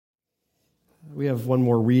We have one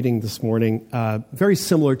more reading this morning, very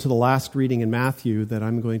similar to the last reading in Matthew that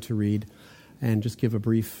I'm going to read and just give a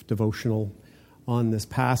brief devotional on this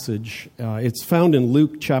passage. It's found in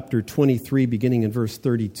Luke chapter 23, beginning in verse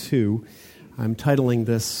 32. I'm titling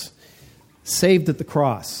this, Saved at the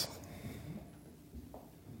Cross.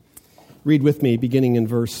 Read with me, beginning in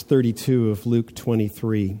verse 32 of Luke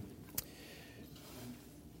 23.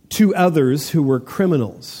 Two others who were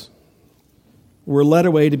criminals were led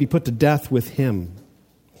away to be put to death with him.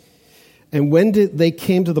 And when they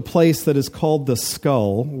came to the place that is called the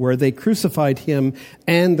Skull, where they crucified him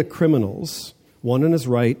and the criminals, one on his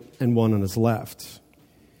right and one on his left.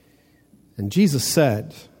 And Jesus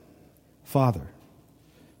said, Father,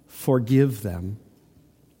 forgive them,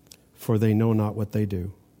 for they know not what they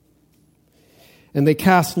do. And they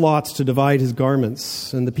cast lots to divide his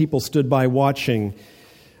garments, and the people stood by watching.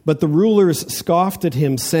 But the rulers scoffed at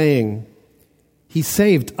him, saying, He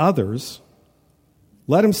saved others.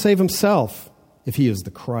 Let him save himself, if he is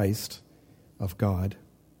the Christ of God,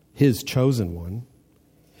 his chosen one.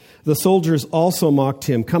 The soldiers also mocked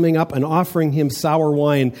him, coming up and offering him sour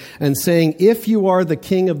wine, and saying, If you are the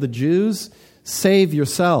king of the Jews, save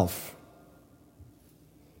yourself.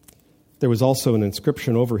 There was also an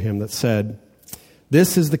inscription over him that said,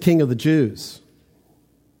 This is the King of the Jews.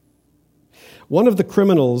 One of the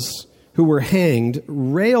criminals who were hanged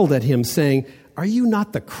railed at him, saying, Are you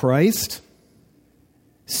not the Christ?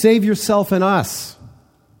 Save yourself and us.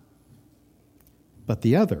 But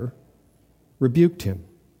the other rebuked him,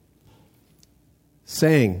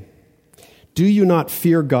 saying, Do you not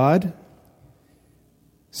fear God,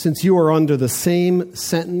 since you are under the same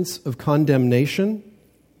sentence of condemnation?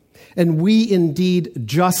 And we indeed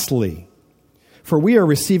justly, for we are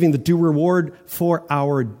receiving the due reward for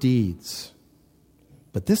our deeds.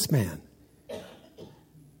 But this man,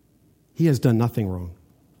 he has done nothing wrong.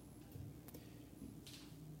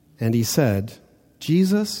 And he said,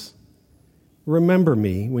 Jesus, remember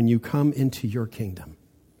me when you come into your kingdom.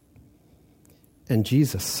 And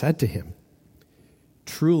Jesus said to him,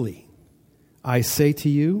 Truly, I say to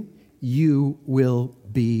you, you will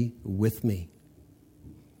be with me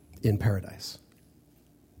in paradise.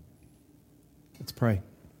 Let's pray.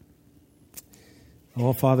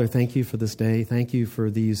 Oh, Father, thank you for this day. Thank you for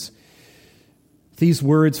these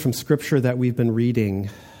words from Scripture that we've been reading.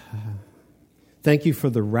 Thank you for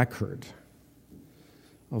the record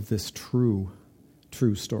of this true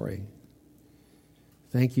story.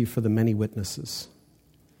 Thank you for the many witnesses.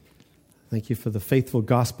 Thank you for the faithful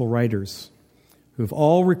gospel writers who have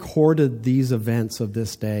all recorded these events of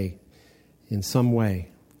this day in some way,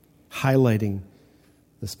 highlighting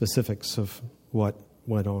the specifics of what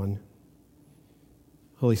went on.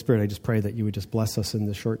 Holy Spirit, I just pray that you would just bless us in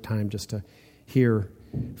this short time just to hear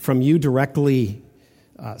from you directly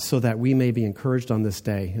so that we may be encouraged on this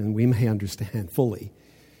day and we may understand fully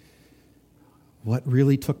what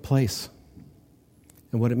really took place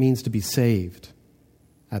and what it means to be saved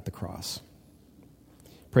at the cross.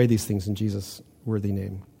 Pray these things in Jesus' worthy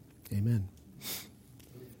name. Amen.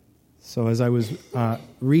 So as I was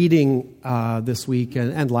reading this week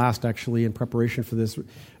and last actually in preparation for this,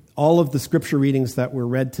 all of the scripture readings that were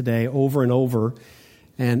read today over and over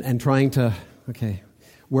and trying to,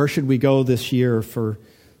 where should we go this year for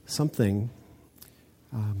something?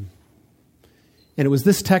 And it was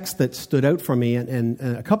this text that stood out for me, and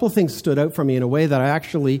a couple of things stood out for me in a way that I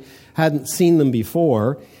actually hadn't seen them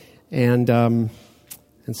before. And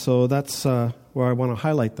so that's where I want to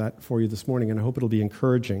highlight that for you this morning, and I hope it'll be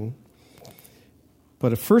encouraging.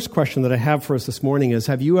 But a first question that I have for us this morning is,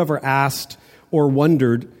 have you ever asked or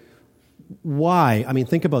wondered why? I mean,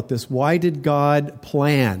 think about this. Why did God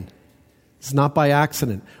plan? It's not by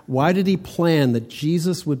accident. Why did he plan that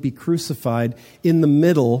Jesus would be crucified in the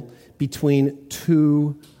middle between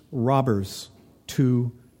two robbers,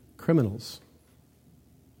 two criminals?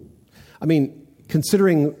 I mean,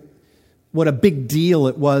 considering what a big deal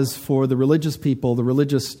it was for the religious people, the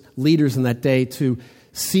religious leaders in that day to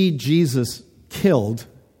see Jesus killed,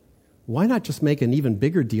 why not just make an even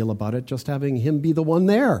bigger deal about it, just having him be the one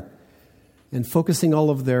there and focusing all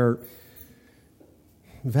of their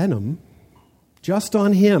venom just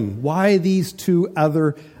on him? Why these two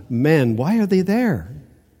other men? Why are they there?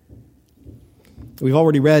 We've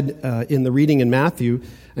already read in the reading in Matthew,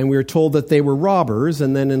 and we were told that they were robbers,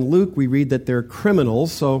 and then in Luke we read that they're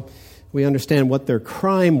criminals, so we understand what their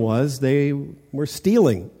crime was. They were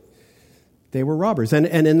stealing. They were robbers. And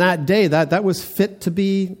in that day, that was fit to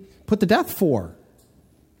be put to death for.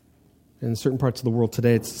 In certain parts of the world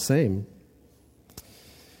today, it's the same.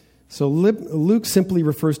 So Luke simply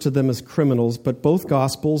refers to them as criminals, but both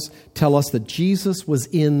Gospels tell us that Jesus was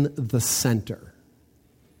in the center.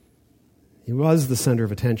 He was the center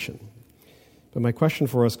of attention. But my question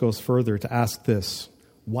for us goes further to ask this.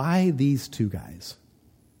 Why these two guys?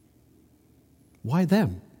 Why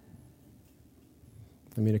them?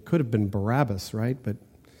 I mean, it could have been Barabbas, right? But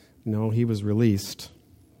no, he was released.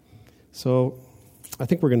 So I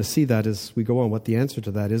think we're going to see that as we go on, what the answer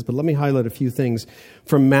to that is. But let me highlight a few things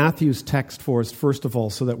from Matthew's text for us, first of all,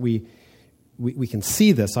 so that we can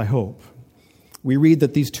see this, I hope. We read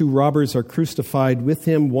that these two robbers are crucified with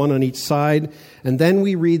him, one on each side. And then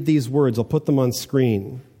we read these words. I'll put them on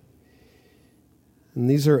screen. And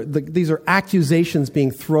these are accusations being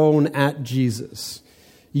thrown at Jesus.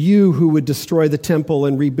 You who would destroy the temple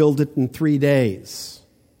and rebuild it in 3 days.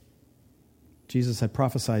 Jesus had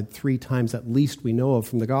prophesied 3 times, at least we know of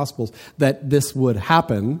from the Gospels, that this would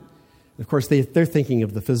happen. Of course, they're thinking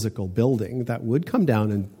of the physical building that would come down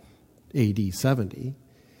in AD 70.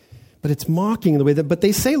 But it's mocking the way that, but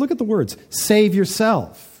they say, look at the words, save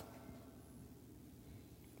yourself.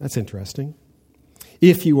 That's interesting.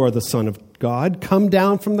 If you are the Son of God, come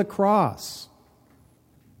down from the cross.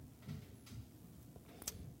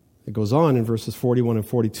 It goes on in verses 41 and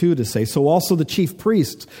 42 to say, so also the chief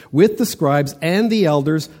priests with the scribes and the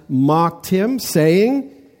elders mocked him,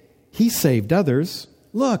 saying, he saved others.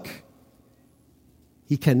 Look,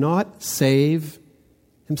 he cannot save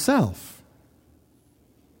himself.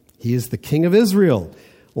 He is the King of Israel.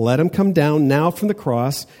 Let him come down now from the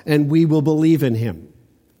cross, and we will believe in him.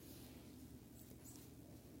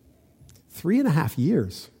 3.5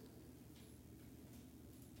 years.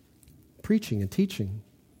 Preaching and teaching.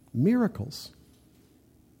 Miracles.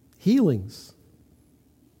 Healings.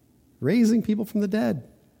 Raising people from the dead.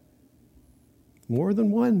 More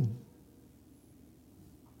than one.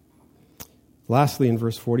 Lastly, in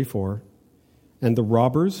verse 44, and the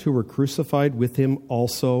robbers who were crucified with him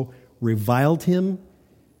also reviled him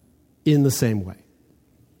in the same way.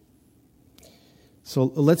 So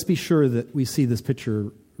let's be sure that we see this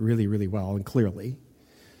picture really, really well and clearly.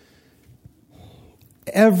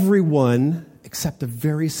 Everyone, except a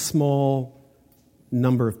very small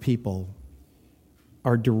number of people,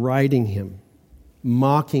 are deriding him,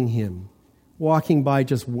 mocking him, walking by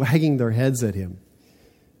just wagging their heads at him.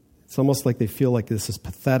 It's almost like they feel like this is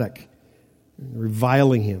pathetic,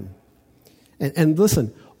 reviling him. And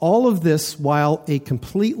listen, all of this while a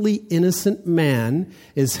completely innocent man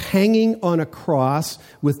is hanging on a cross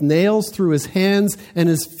with nails through his hands and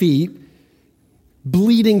his feet,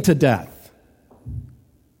 bleeding to death.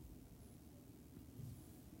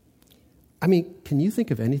 I mean, can you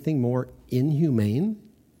think of anything more inhumane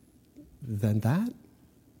than that?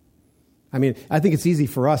 I mean, I think it's easy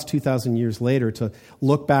for us 2,000 years later to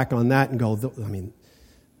look back on that and go, I mean,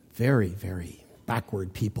 very, very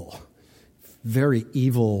backward people. Very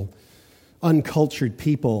evil, uncultured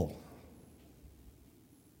people.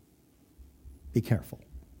 Be careful.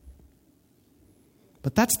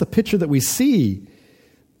 But that's the picture that we see.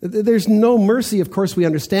 There's no mercy, of course, we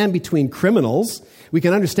understand, between criminals. We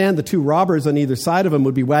can understand the two robbers on either side of him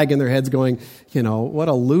would be wagging their heads going, you know, what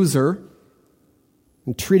a loser,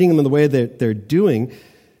 and treating them in the way that they're doing.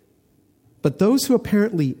 But those who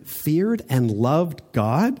apparently feared and loved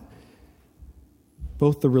God,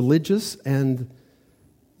 both the religious and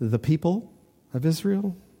the people of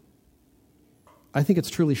Israel, I think it's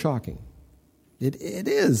truly shocking. It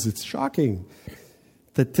is. It's shocking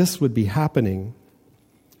that this would be happening.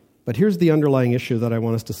 But here's the underlying issue that I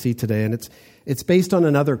want us to see today, and it's based on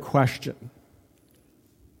another question.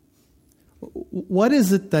 What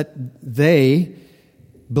is it that they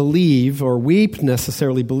believe, or we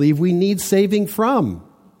necessarily believe, we need saving from?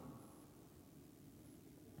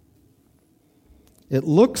 It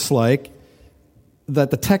looks like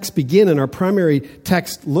that the text begin, and our primary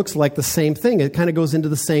text looks like the same thing. It kind of goes into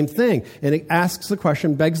the same thing. And it asks the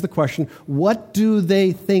question, begs the question, what do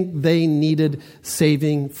they think they needed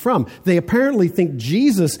saving from? They apparently think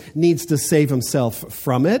Jesus needs to save himself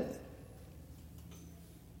from it.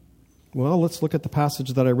 Well, let's look at the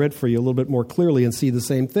passage that I read for you a little bit more clearly and see the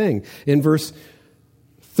same thing. In verse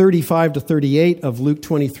 35 to 38 of Luke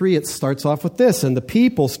 23, it starts off with this, and the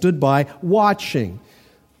people stood by watching.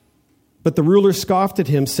 But the ruler scoffed at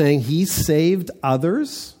him, saying, he saved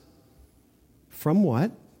others? From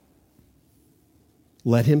what?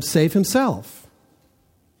 Let him save himself,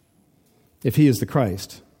 if he is the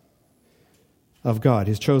Christ of God,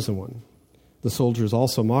 his chosen one. The soldiers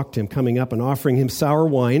also mocked him, coming up and offering him sour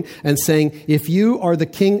wine, and saying, if you are the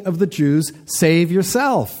king of the Jews, save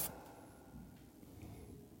yourself.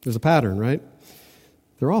 There's a pattern, right?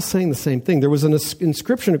 They're all saying the same thing. There was an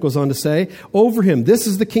inscription, it goes on to say, over him, this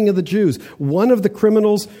is the King of the Jews. One of the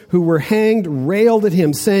criminals who were hanged railed at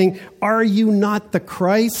him, saying, are you not the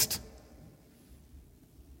Christ?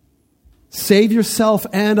 Save yourself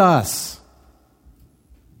and us.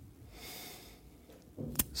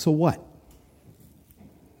 So what?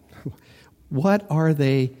 What are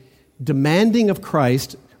they demanding of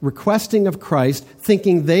Christ, requesting of Christ,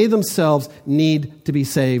 thinking they themselves need to be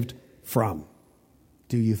saved from,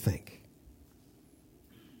 do you think?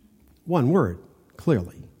 One word,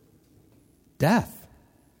 clearly. Death.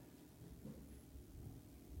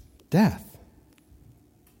 Death.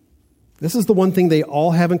 This is the one thing they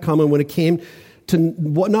all have in common when it came to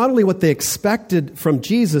not only what they expected from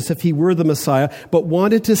Jesus if he were the Messiah, but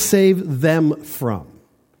wanted to save them from.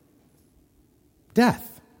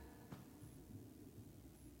 Death.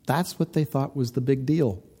 That's what they thought was the big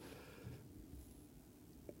deal.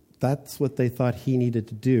 That's what they thought he needed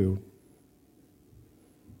to do.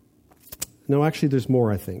 No, actually, there's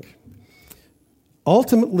more, I think.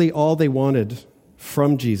 Ultimately, all they wanted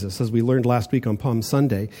from Jesus, as we learned last week on Palm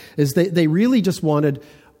Sunday, is they really just wanted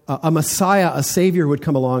a Messiah, a Savior who would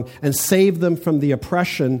come along and save them from the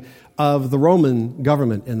oppression of the Roman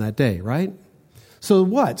government in that day, right? So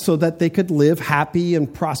what? So that they could live happy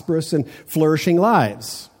and prosperous and flourishing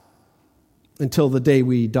lives. Until the day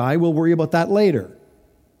we die, we'll worry about that later,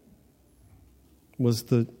 was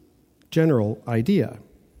the general idea.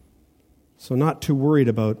 So not too worried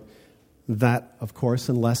about that, of course,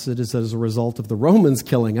 unless it is as a result of the Romans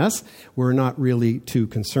killing us. We're not really too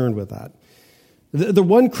concerned with that. The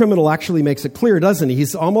one criminal actually makes it clear, doesn't he?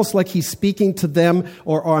 He's almost like he's speaking to them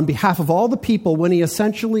or on behalf of all the people when he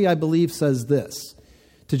essentially, I believe, says this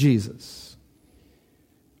to Jesus.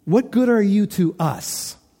 What good are you to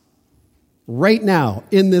us right now,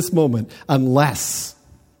 in this moment, unless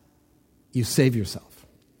you save yourself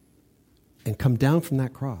and come down from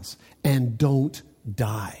that cross and don't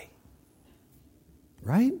die?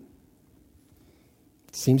 Right?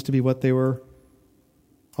 Seems to be what they were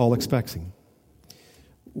all expecting.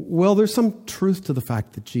 Well, there's some truth to the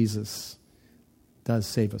fact that Jesus does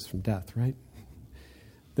save us from death, right?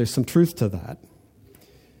 There's some truth to that.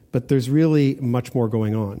 But there's really much more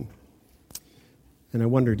going on. And I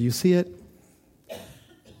wonder, do you see it?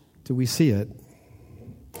 Do we see it?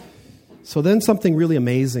 So then something really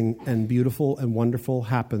amazing and beautiful and wonderful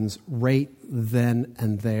happens right then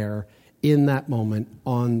and there in that moment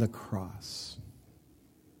on the cross.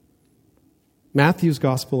 Matthew's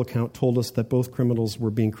gospel account told us that both criminals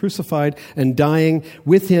were being crucified and dying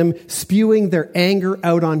with him, spewing their anger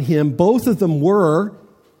out on him. Both of them were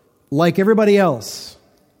like everybody else.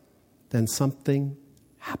 Then something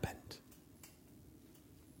happened.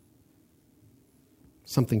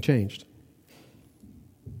 Something changed.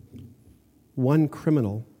 One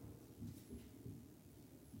criminal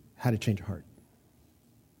had a change of heart.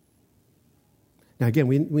 Now again,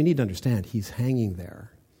 we need to understand he's hanging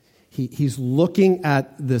there. He's looking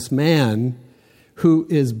at this man who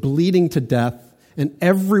is bleeding to death, and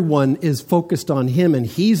everyone is focused on him, and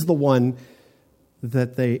he's the one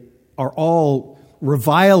that they are all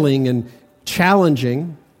reviling and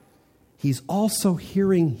challenging. He's also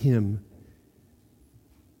hearing him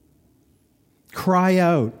cry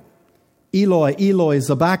out, Eloi, Eloi,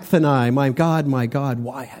 sabachthani, my God,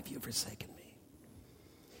 why have you forsaken me?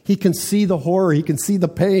 He can see the horror, he can see the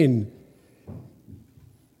pain.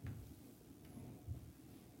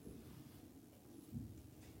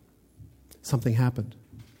 Something happened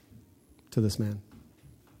to this man.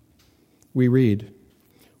 We read,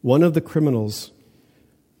 one of the criminals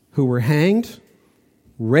who were hanged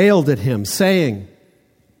railed at him, saying,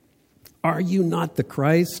 "Are you not the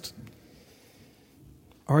Christ?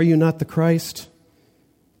 Are you not the Christ?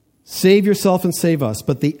 Save yourself and save us."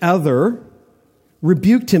 But the other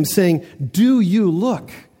rebuked him, saying, "Do you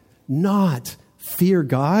not fear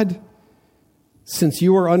God, since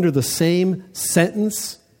you are under the same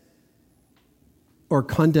sentence or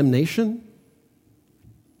condemnation?"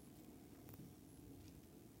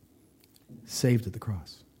 Saved at the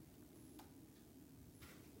cross.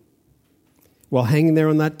 While hanging there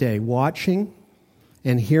on that day, watching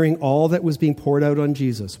and hearing all that was being poured out on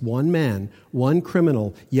Jesus, one man, one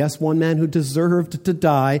criminal, yes, one man who deserved to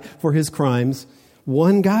die for his crimes,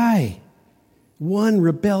 one guy, one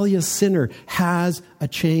rebellious sinner has a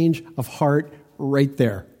change of heart right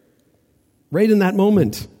there, right in that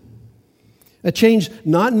moment. A change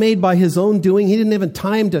not made by his own doing. He didn't have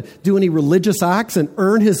time to do any religious acts and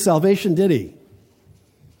earn his salvation, did he?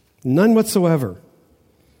 None whatsoever.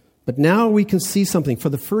 But now we can see something. For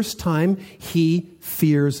the first time, he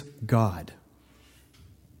fears God.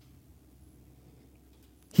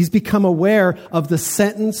 He's become aware of the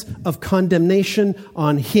sentence of condemnation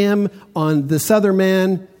on him, on this other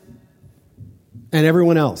man, and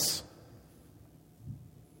everyone else.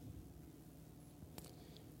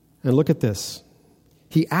 And look at this.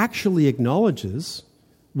 He actually acknowledges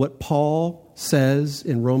what Paul says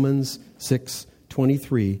in Romans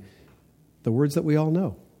 6:23, the words that we all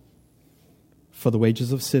know. For the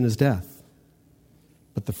wages of sin is death,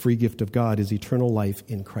 but the free gift of God is eternal life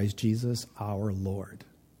in Christ Jesus our Lord.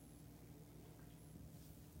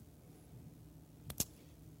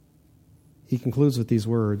 He concludes with these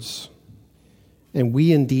words, and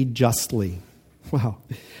we indeed justly, wow,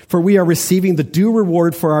 for we are receiving the due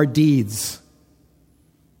reward for our deeds.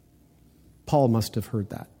 Paul must have heard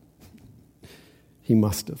that. He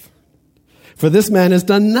must have. For this man has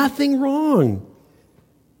done nothing wrong.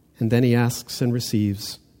 And then he asks and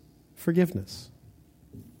receives forgiveness.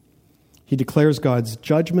 He declares God's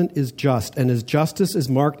judgment is just, and his justice is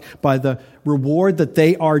marked by the reward that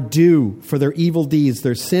they are due for their evil deeds,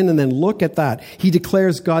 their sin, and then look at that. He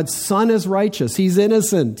declares God's Son is righteous. He's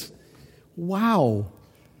innocent. Wow.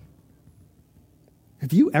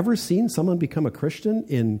 Have you ever seen someone become a Christian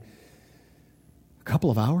in a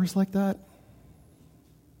couple of hours like that?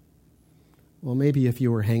 Well, maybe if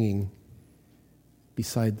you were hanging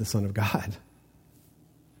beside the Son of God,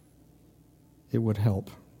 it would help.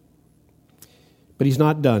 But he's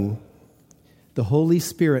not done. The Holy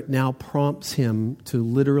Spirit now prompts him to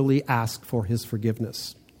literally ask for his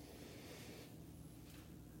forgiveness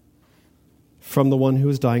from the one who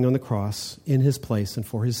is dying on the cross in his place and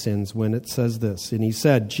for his sins, when it says this. And he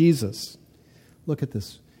said, Jesus, look at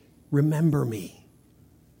this, remember me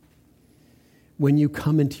when you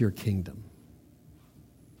come into your kingdom.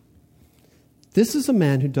 This is a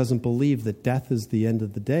man who doesn't believe that death is the end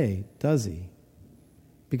of the day, does he?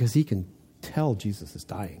 Because he can tell Jesus is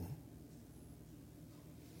dying.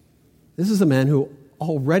 This is a man who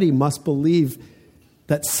already must believe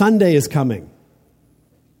that Sunday is coming.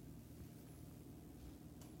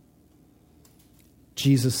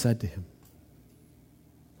 Jesus said to him,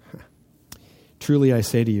 truly I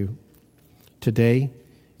say to you, today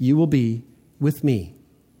you will be with me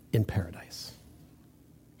in paradise.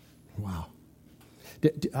 Wow.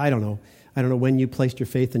 I don't know. I don't know when you placed your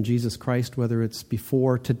faith in Jesus Christ, whether it's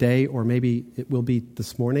before today or maybe it will be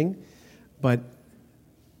this morning. But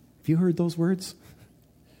have you heard those words?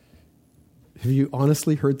 Have you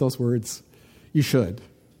honestly heard those words? You should.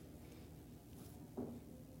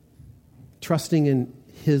 Trusting in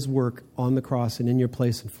his work on the cross and in your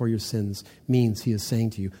place and for your sins means he is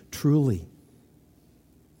saying to you, truly,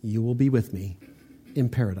 you will be with me in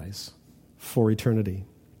paradise for eternity.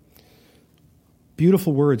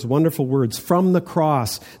 Beautiful words, wonderful words from the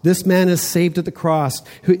cross. This man is saved at the cross.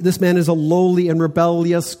 This man is a lowly and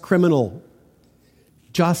rebellious criminal,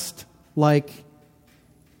 just like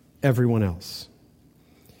everyone else.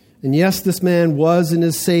 And yes, this man was and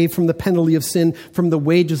is saved from the penalty of sin, from the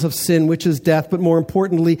wages of sin, which is death. But more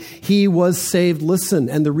importantly, he was saved. Listen,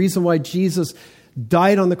 and the reason why Jesus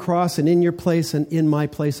died on the cross and in your place and in my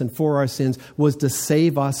place and for our sins was to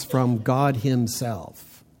save us from God himself.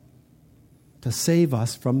 To save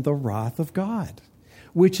us from the wrath of God,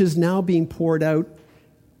 which is now being poured out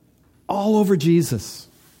all over Jesus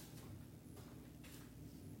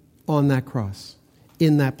on that cross,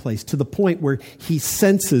 in that place, to the point where he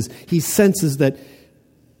senses that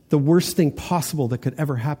the worst thing possible that could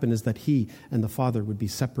ever happen is that he and the Father would be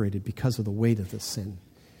separated because of the weight of this sin.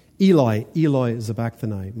 Eloi, Eloi,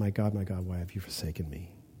 sabachthani, my God, why have you forsaken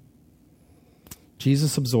me?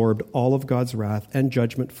 Jesus absorbed all of God's wrath and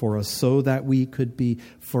judgment for us so that we could be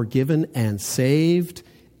forgiven and saved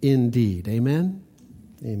indeed. Amen?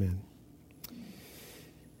 Amen.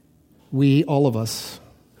 We, all of us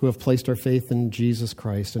who have placed our faith in Jesus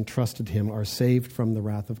Christ and trusted him, are saved from the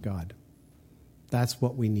wrath of God. That's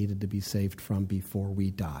what we needed to be saved from before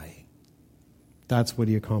we die. That's what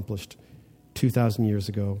he accomplished 2,000 years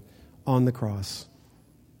ago on the cross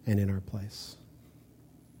and in our place.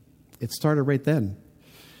 It started right then.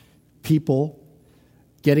 People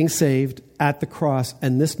getting saved at the cross,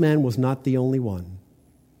 and this man was not the only one.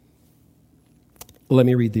 Let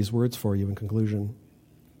me read these words for you in conclusion.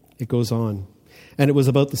 It goes on. And it was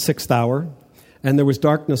about the 6th hour, and there was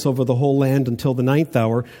darkness over the whole land until the 9th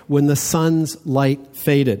hour, when the sun's light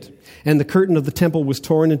faded, and the curtain of the temple was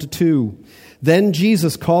torn into two. Then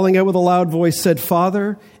Jesus, calling out with a loud voice, said,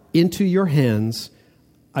 Father, into your hands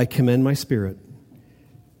I commend my spirit.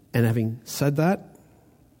 And having said that,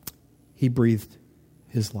 he breathed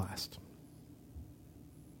his last.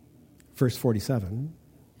 Verse 47.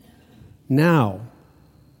 Now,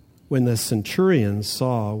 when the centurion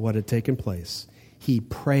saw what had taken place, he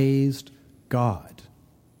praised God,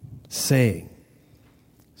 saying,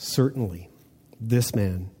 certainly this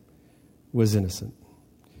man was innocent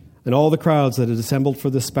And all the crowds that had assembled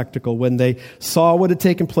for the spectacle, when they saw what had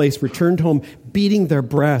taken place, returned home, beating their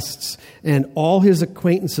breasts. And all his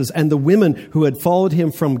acquaintances and the women who had followed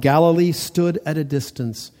him from Galilee stood at a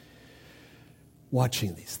distance,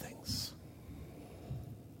 watching these things.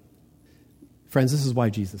 Friends, this is why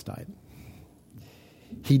Jesus died.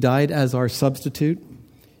 He died as our substitute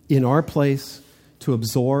in our place to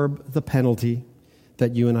absorb the penalty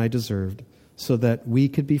that you and I deserved, so that we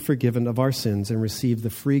could be forgiven of our sins and receive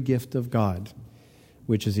the free gift of God,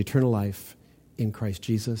 which is eternal life in Christ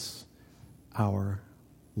Jesus, our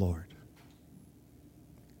Lord.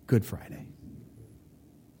 Good Friday.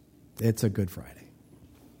 It's a Good Friday.